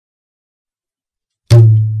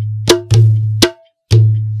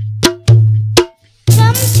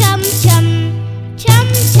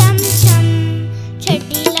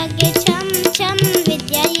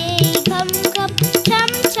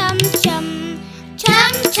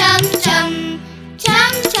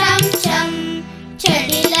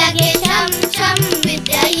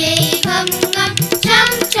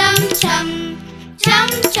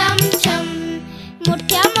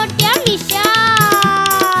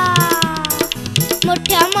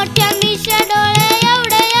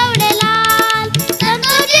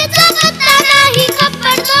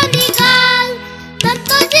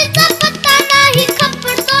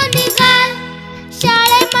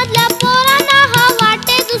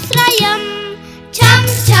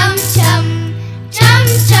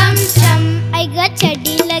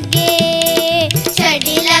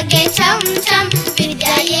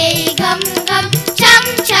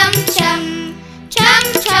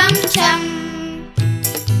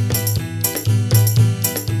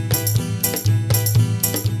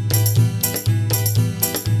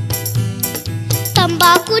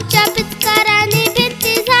तंबाखूच्या पिचकाराने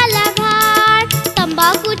भिंती झाला घाट,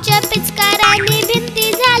 तंबाखूच्या पिचकाराने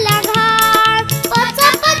भिंती झाला घाट. पच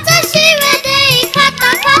पच शिव्या देई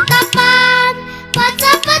खाता खाता पान, पच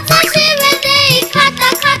पच शिव्या देई खाता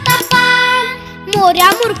खाता पान. मोऱ्या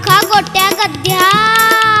मूर्खा गोट्या गद्या,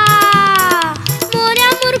 मोऱ्या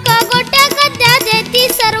मूर्खा गोट्या गद्या देती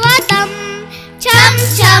सर्व दम. छम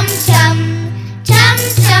छम छम छम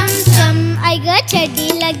छम छम. आई ग छडी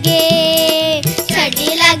लगे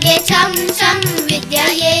छम छम, विद्या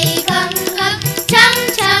येई घम घम. छम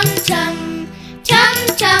छम छम छम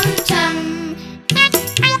छम छम.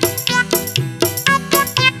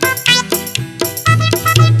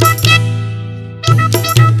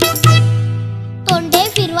 तोंडे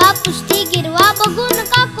फिरवा पुष्टी गिरवा बघू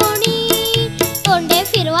नका कोणी, तोंडे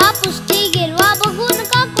फिरवा पुष्टी गिरवा